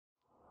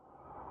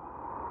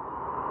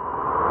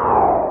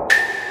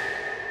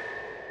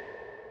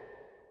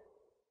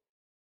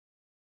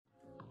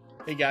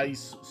Hey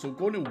guys, so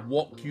going to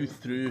walk you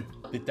through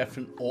the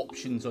different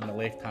options on the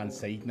left hand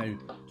side now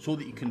so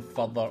that you can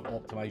further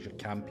optimize your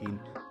campaign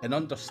and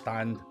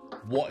understand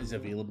what is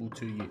available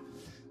to you.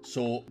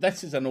 So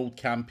this is an old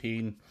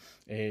campaign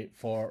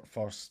for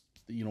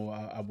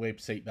a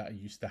website that I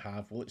used to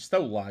have. Well, it's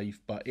still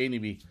live, but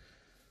anyway,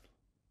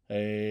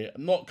 I'm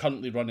not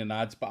currently running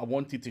ads, but I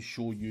wanted to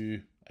show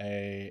you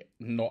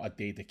not a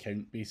dead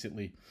account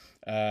basically.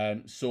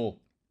 So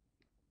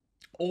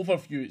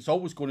overview, it's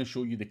always going to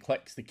show you the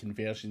clicks, the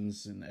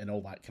conversions, and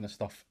all that kind of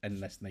stuff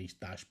in this nice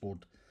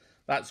dashboard.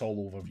 That's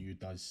all overview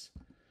does.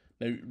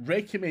 Now,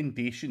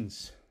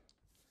 recommendations.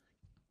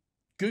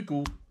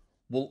 Google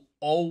will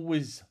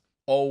always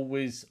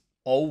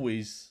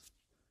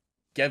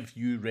give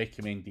you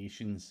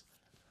recommendations.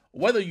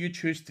 Whether you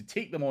choose to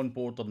take them on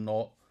board or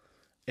not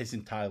is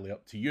entirely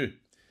up to you.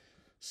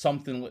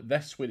 Something like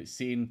this where it's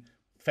saying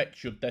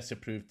fix your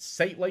disapproved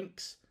site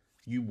links,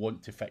 you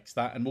want to fix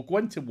that, and we'll go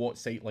into what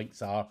site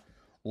links are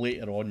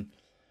later on.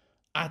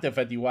 Add a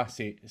video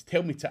asset.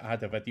 Tell me to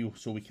add a video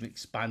so we can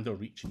expand our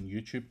reach in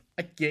YouTube.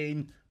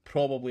 Again,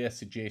 probably a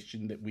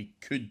suggestion that we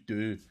could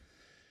do.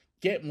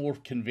 Get more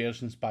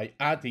conversions by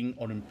adding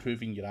or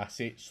improving your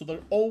assets. So they're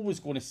always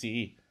going to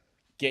say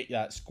get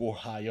that score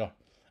higher,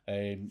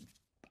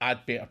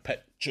 add better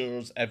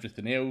pictures,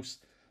 everything else.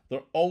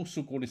 They're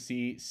also going to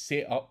say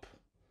set up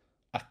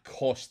a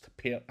cost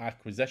per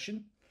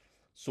acquisition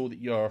so that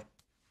you're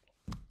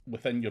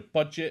within your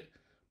budget,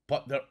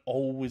 but they're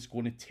always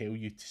going to tell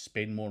you to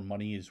spend more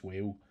money as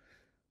well.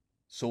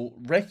 So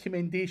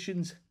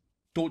recommendations,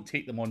 don't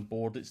take them on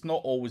board. It's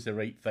not always the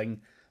right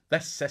thing.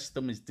 This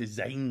system is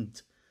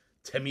designed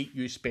to make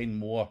you spend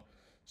more.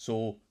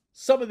 So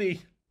some of the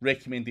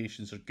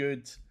recommendations are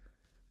good,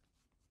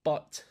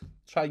 but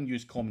try and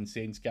use common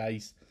sense,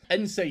 guys.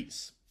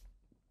 Insights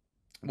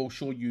will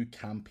show you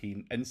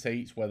campaign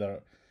insights,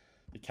 whether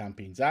the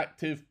campaign's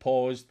active,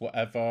 paused,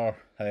 whatever,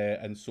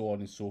 and so on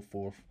and so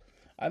forth.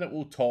 And it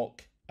will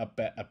talk a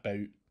bit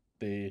about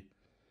the,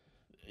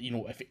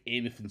 if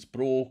anything's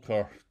broke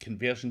or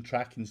conversion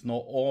tracking's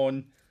not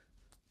on.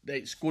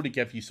 It's going to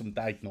give you some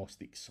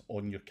diagnostics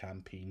on your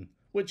campaign,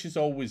 which is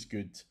always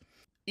good.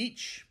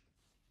 Each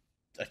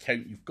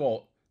account you've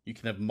got, you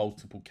can have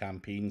multiple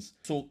campaigns.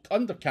 So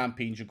under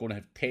campaigns, you're going to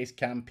have test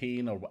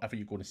campaign or whatever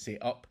you're going to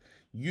set up.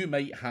 You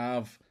might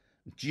have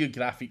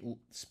geographic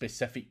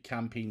specific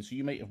campaigns. So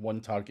you might have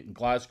one targeting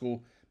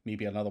Glasgow,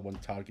 maybe another one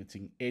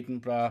targeting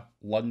Edinburgh,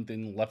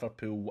 London,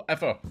 Liverpool,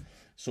 whatever.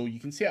 So you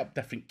can set up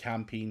different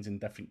campaigns and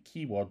different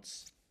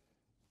keywords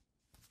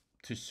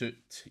to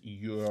suit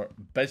your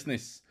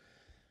business.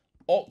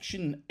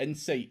 Auction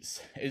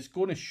Insights is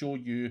going to show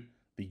you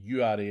the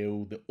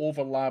URL, the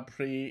overlap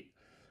rate,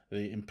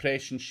 the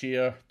impression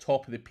share,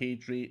 top of the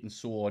page rate, and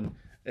so on.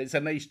 It's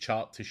a nice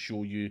chart to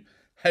show you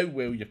how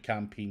well your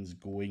campaign's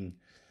going.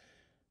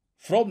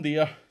 From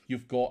there,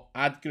 you've got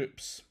ad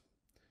groups.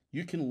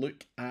 You can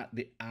look at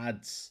the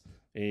ads,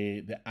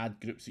 the ad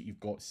groups that you've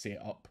got set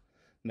up.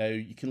 Now,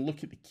 you can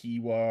look at the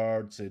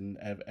keywords and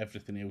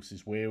everything else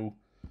as well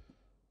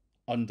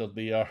under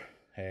there.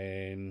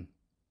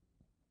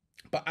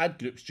 But ad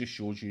groups just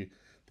shows you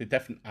the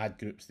different ad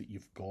groups that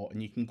you've got,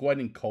 and you can go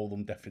in and call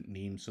them different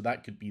names. So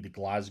that could be the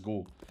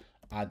Glasgow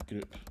ad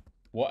group,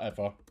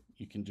 whatever.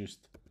 You can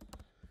just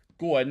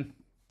go in,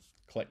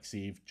 click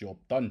save, job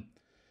done.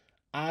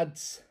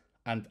 Ads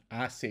and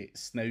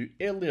assets. Now,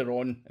 earlier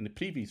on in the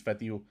previous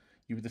video,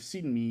 you would have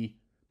seen me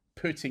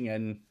putting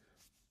in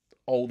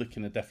all the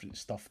kind of different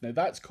stuff. Now,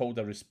 that's called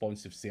a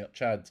responsive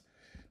search ad.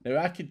 Now,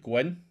 I could go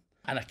in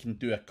and I can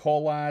do a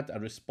call ad, a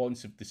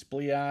responsive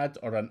display ad,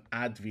 or an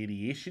ad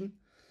variation.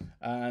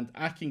 And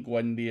I can go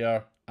in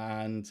there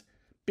and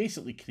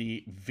basically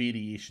create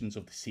variations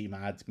of the same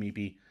ad,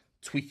 maybe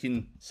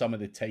tweaking some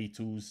of the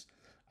titles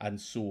and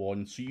so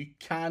on. So you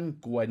can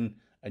go in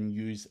and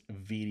use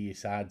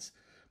various ads.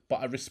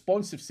 But a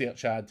responsive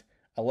search ad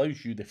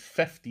allows you the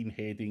 15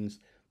 headings,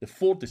 the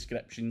 4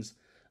 descriptions,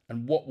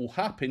 and what will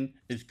happen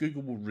is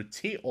Google will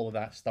rotate all of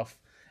that stuff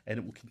and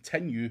it will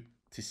continue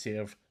to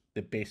serve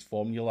the best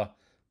formula,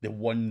 the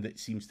one that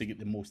seems to get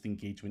the most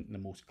engagement and the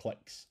most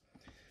clicks.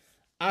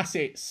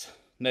 Assets.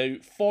 Now,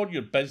 for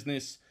your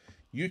business,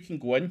 you can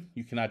go in,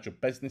 you can add your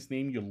business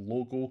name, your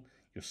logo,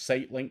 your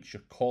site links,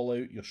 your call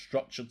out, your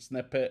structured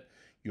snippet,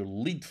 your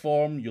lead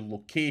form, your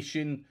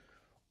location,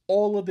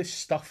 all of this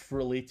stuff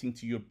relating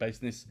to your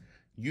business,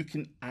 you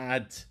can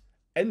add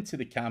into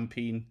the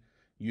campaign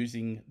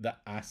using the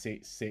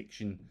assets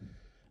section.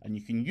 And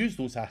you can use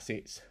those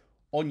assets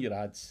on your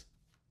ads.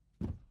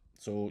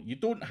 So you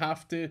don't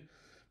have to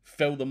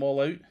fill them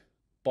all out,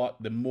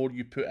 but the more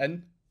you put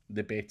in,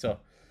 the better.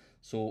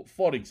 So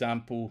for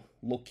example,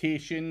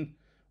 location,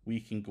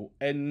 we can go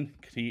in,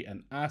 create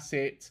an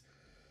asset,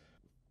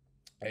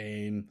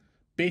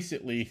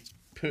 basically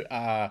put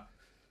a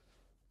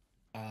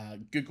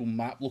Google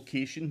map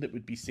location that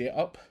would be set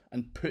up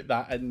and put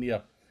that in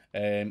there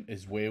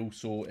as well.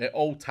 So it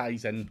all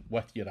ties in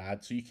with your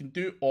ad. So you can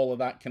do all of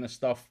that kind of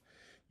stuff.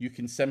 You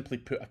can simply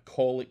put a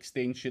call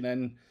extension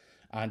in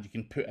and you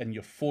can put in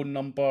your phone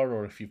number,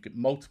 or if you've got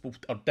multiple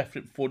or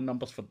different phone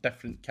numbers for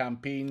different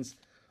campaigns.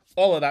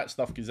 All of that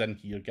stuff goes in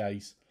here,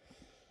 guys.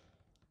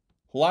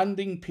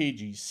 Landing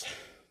pages.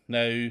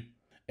 Now,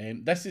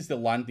 this is the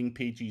landing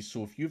pages.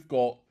 So if you've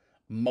got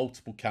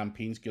multiple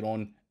campaigns going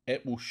on,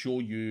 it will show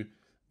you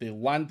the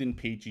landing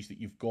pages that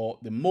you've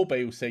got, the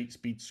mobile site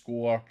speed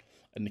score,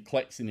 and the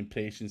clicks and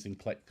impressions and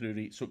click-through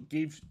rate. So it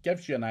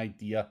gives you an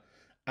idea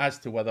as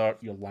to whether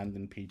your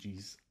landing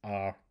pages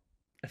are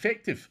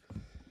effective.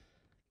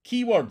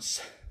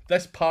 Keywords.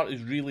 This part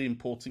is really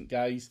important,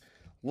 guys.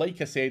 Like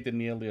I said in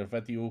the earlier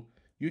video,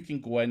 you can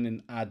go in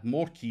and add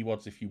more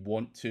keywords if you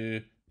want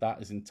to.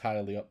 That is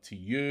entirely up to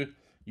you.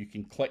 You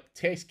can click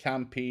Test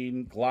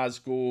Campaign,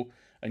 Glasgow,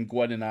 and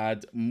go in and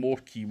add more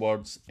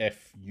keywords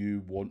if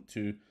you want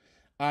to.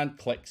 And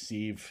click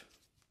Save.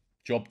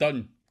 Job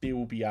done. They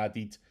will be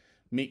added.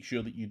 Make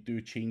sure that you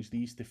do change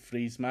these to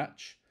phrase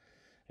match.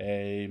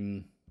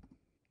 It's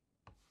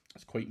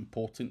quite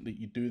important that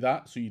you do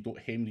that so you don't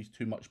hemorrhage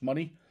too much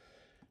money.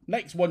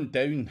 Next one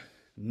down,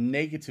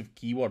 negative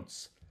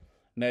keywords.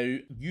 Now,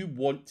 you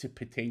want to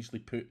potentially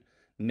put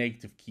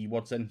negative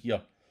keywords in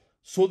here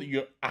so that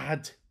your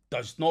ad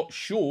does not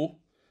show,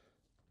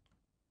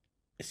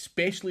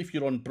 especially if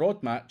you're on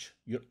broad match,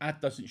 your ad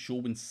doesn't show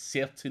when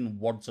certain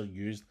words are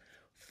used.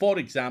 For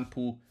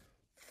example,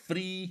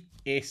 free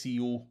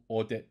SEO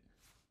audit.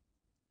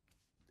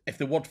 If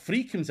the word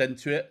free comes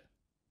into it,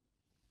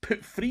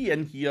 put free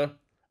in here,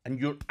 and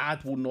your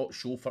ad will not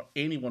show for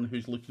anyone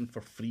who's looking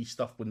for free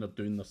stuff when they're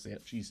doing their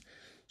searches.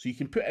 So you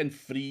can put in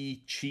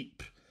free,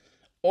 cheap,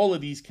 all of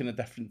these kind of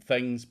different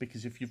things,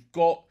 because if you've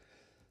got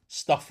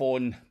stuff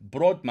on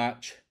broad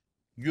match,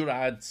 your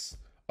ads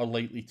are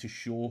likely to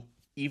show,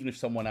 even if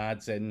someone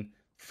adds in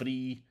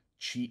free,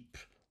 cheap,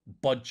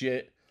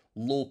 budget,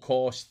 low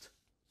cost,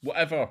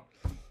 whatever.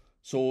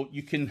 So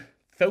you can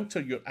filter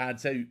your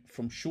ads out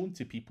from shown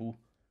to people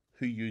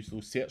who use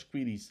those search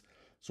queries.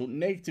 So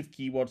negative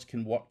keywords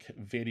can work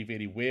very,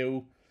 very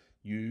well.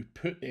 You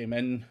put them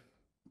in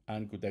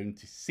and go down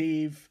to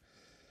save.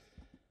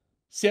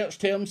 Search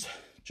terms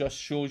just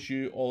shows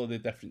you all of the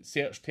different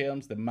search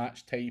terms, the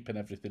match type and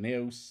everything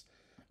else.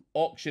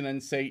 Auction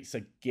insights,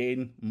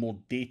 again, more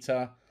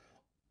data.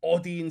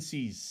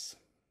 Audiences.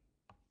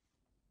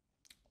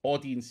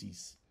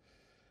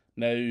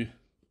 Now,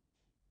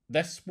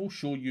 this will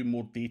show you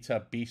more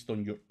data based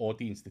on your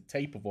audience, the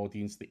type of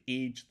audience, the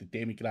age, the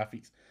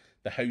demographics,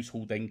 the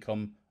household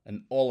income,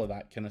 and all of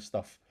that kind of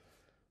stuff.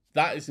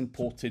 That is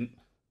important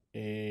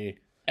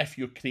if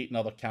you're creating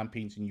other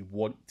campaigns and you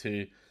want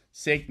to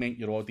segment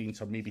your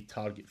audience or maybe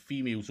target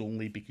females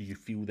only because you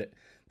feel that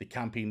the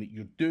campaign that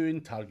you're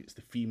doing targets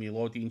the female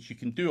audience. You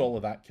can do all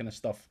of that kind of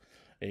stuff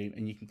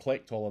and you can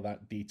collect all of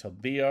that data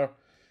there.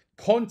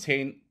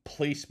 Content,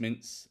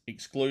 placements,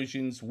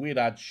 exclusions, where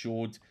ads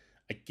showed,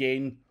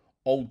 again,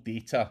 all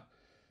data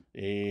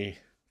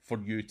for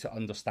you to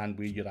understand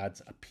where your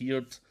ads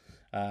appeared.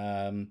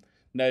 Now,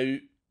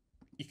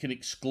 you can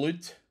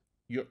exclude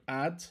your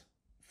ad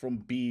from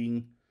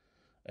being,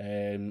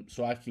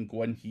 so I can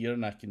go in here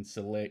and I can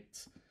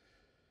select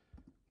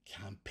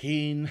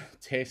campaign,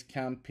 test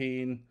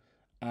campaign,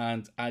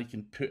 and I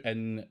can put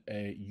in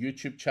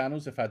YouTube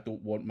channels if I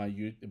don't want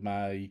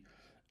my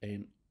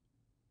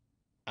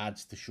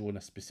ads to show in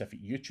a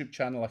specific YouTube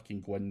channel. I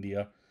can go in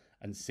there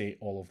and set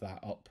all of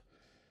that up.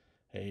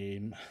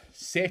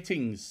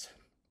 Settings.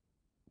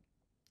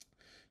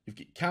 You've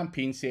got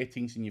campaign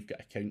settings and you've got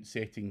account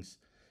settings.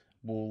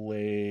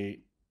 We'll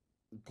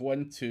go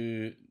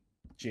into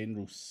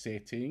general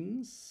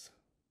settings,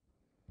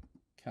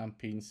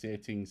 campaign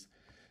settings.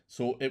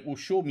 So it will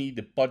show me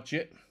the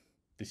budget,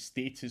 the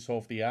status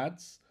of the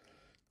ads,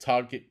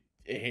 target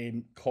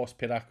cost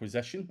per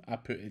acquisition. I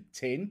put it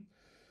 10.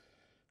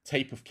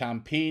 Type of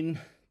campaign,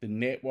 the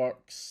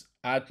networks,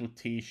 ad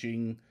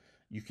rotation.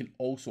 You can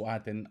also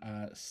add in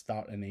a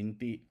start and end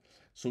date.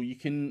 So you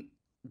can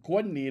go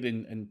in there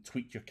and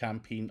tweak your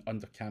campaign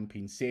under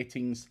campaign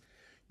settings.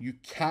 You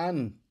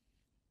can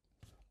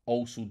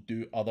also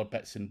do other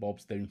bits and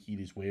bobs down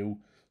here as well.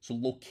 So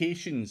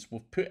locations,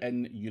 we've put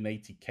in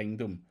United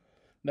Kingdom.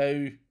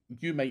 Now,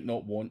 you might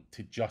not want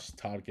to just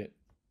target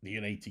the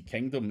United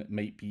Kingdom. It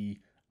might be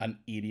an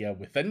area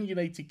within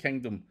United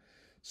Kingdom.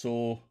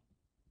 So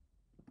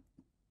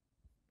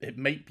it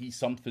might be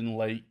something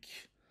like,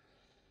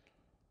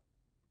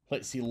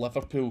 let's say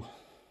Liverpool.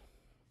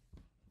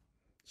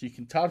 So you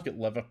can target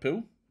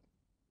Liverpool.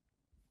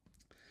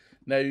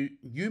 Now,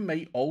 you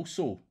might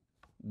also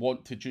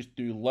want to just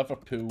do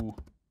Liverpool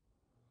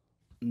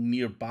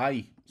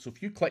nearby. So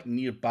if you click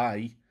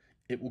nearby,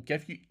 it will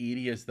give you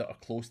areas that are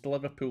close to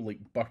Liverpool,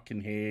 like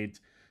Birkenhead,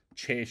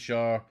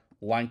 Cheshire,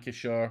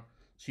 Lancashire.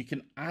 So you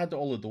can add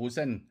all of those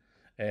in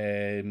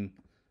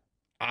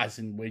as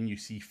and when you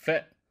see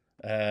fit.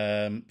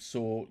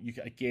 So you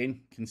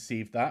again can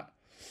save that.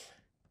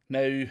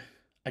 Now,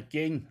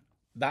 again,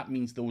 that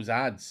means those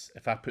ads,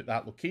 if I put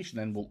that location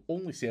in, will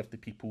only serve the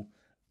people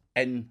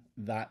in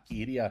that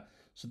area.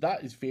 So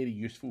that is very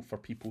useful for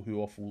people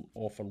who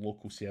offer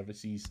local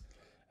services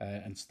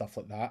and stuff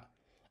like that.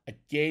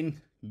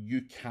 Again,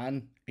 you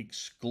can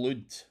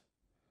exclude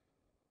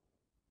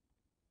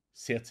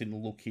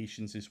certain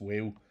locations as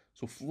well.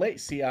 So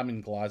let's say I'm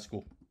in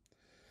Glasgow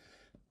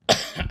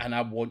and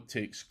I want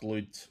to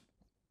exclude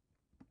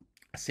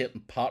a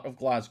certain part of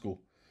Glasgow.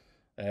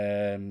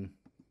 No,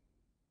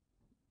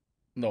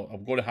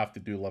 I'm going to have to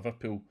do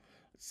Liverpool.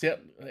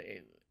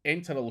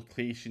 Enter a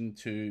location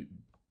to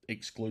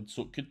exclude.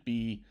 So it could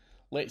be,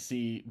 let's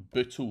say,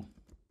 Bootle.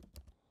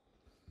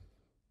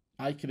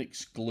 I can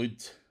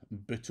exclude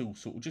Bootle.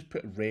 So we'll just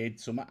put red.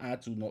 So my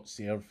ads will not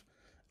serve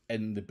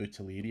in the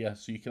Bootle area.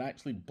 So you can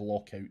actually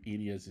block out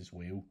areas as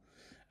well.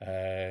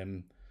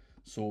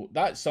 So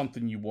that's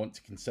something you want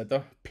to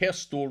consider. Per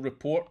store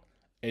report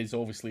is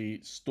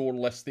obviously store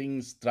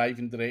listings,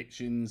 driving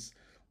directions,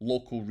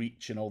 local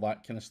reach and all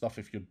that kind of stuff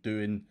if you're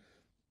doing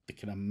the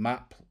kind of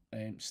map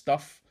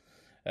stuff.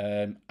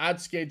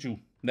 Ad schedule.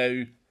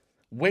 Now,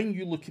 when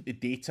you look at the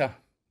data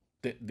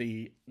that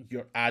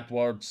your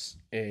AdWords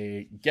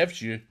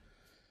gives you,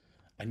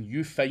 and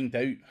you find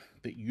out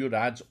that your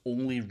ads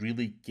only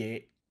really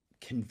get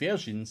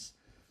conversions,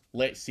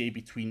 let's say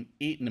between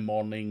 8 in the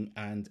morning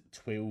and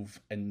 12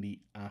 in the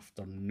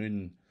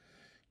afternoon,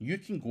 you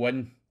can go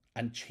in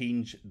and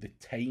change the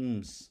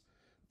times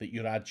that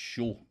your ads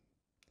show.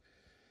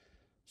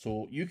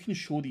 So you can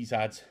show these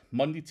ads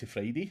Monday to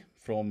Friday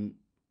from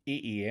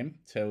 8 AM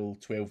till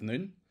 12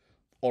 noon,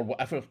 or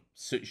whatever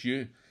suits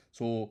you.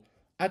 So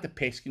I had a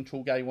pest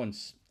control guy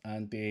once,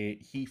 and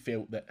he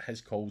felt that his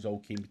calls all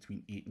came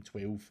between 8 and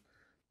 12.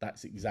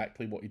 That's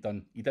exactly what he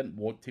done. He didn't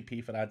want to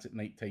pay for ads at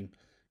night time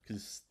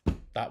because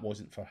that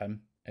wasn't for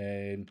him.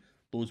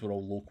 Those were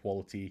all low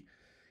quality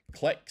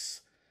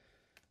clicks.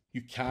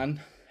 You can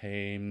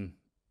do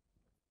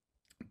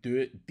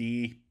it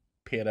day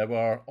per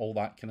hour, all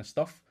that kind of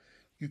stuff.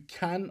 You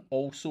can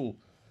also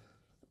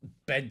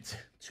bid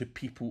to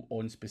people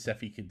on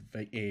specific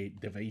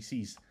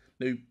devices.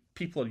 Now,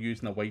 people are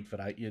using a wide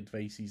variety of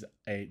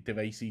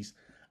devices.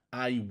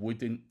 I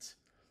wouldn't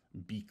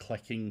be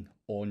clicking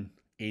on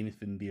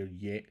anything there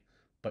yet,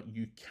 but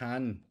you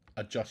can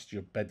adjust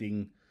your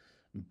bidding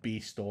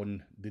based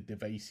on the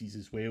devices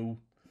as well.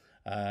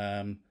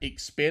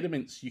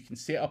 Experiments, you can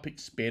set up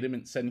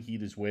experiments in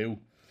here as well.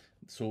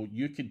 So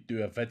you could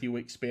do a video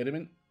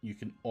experiment, you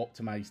can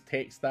optimize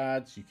text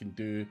ads, you can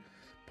do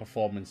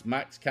performance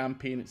max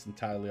campaign. It's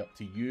entirely up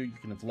to you. You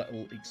can have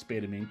little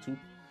experimental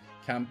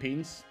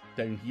campaigns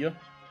down here.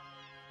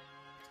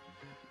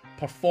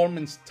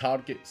 Performance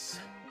targets,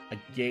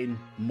 again,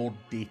 more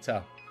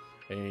data.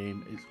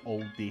 It's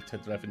all data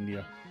driven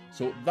there.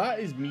 So that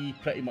is me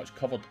pretty much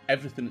covered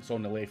everything that's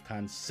on the left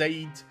hand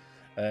side.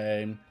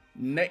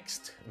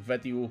 Next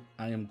video,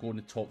 I am going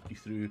to talk you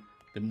through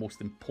the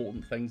most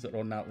important things that are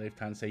on that left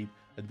hand side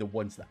and the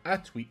ones that I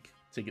tweak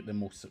to get the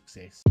most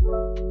success.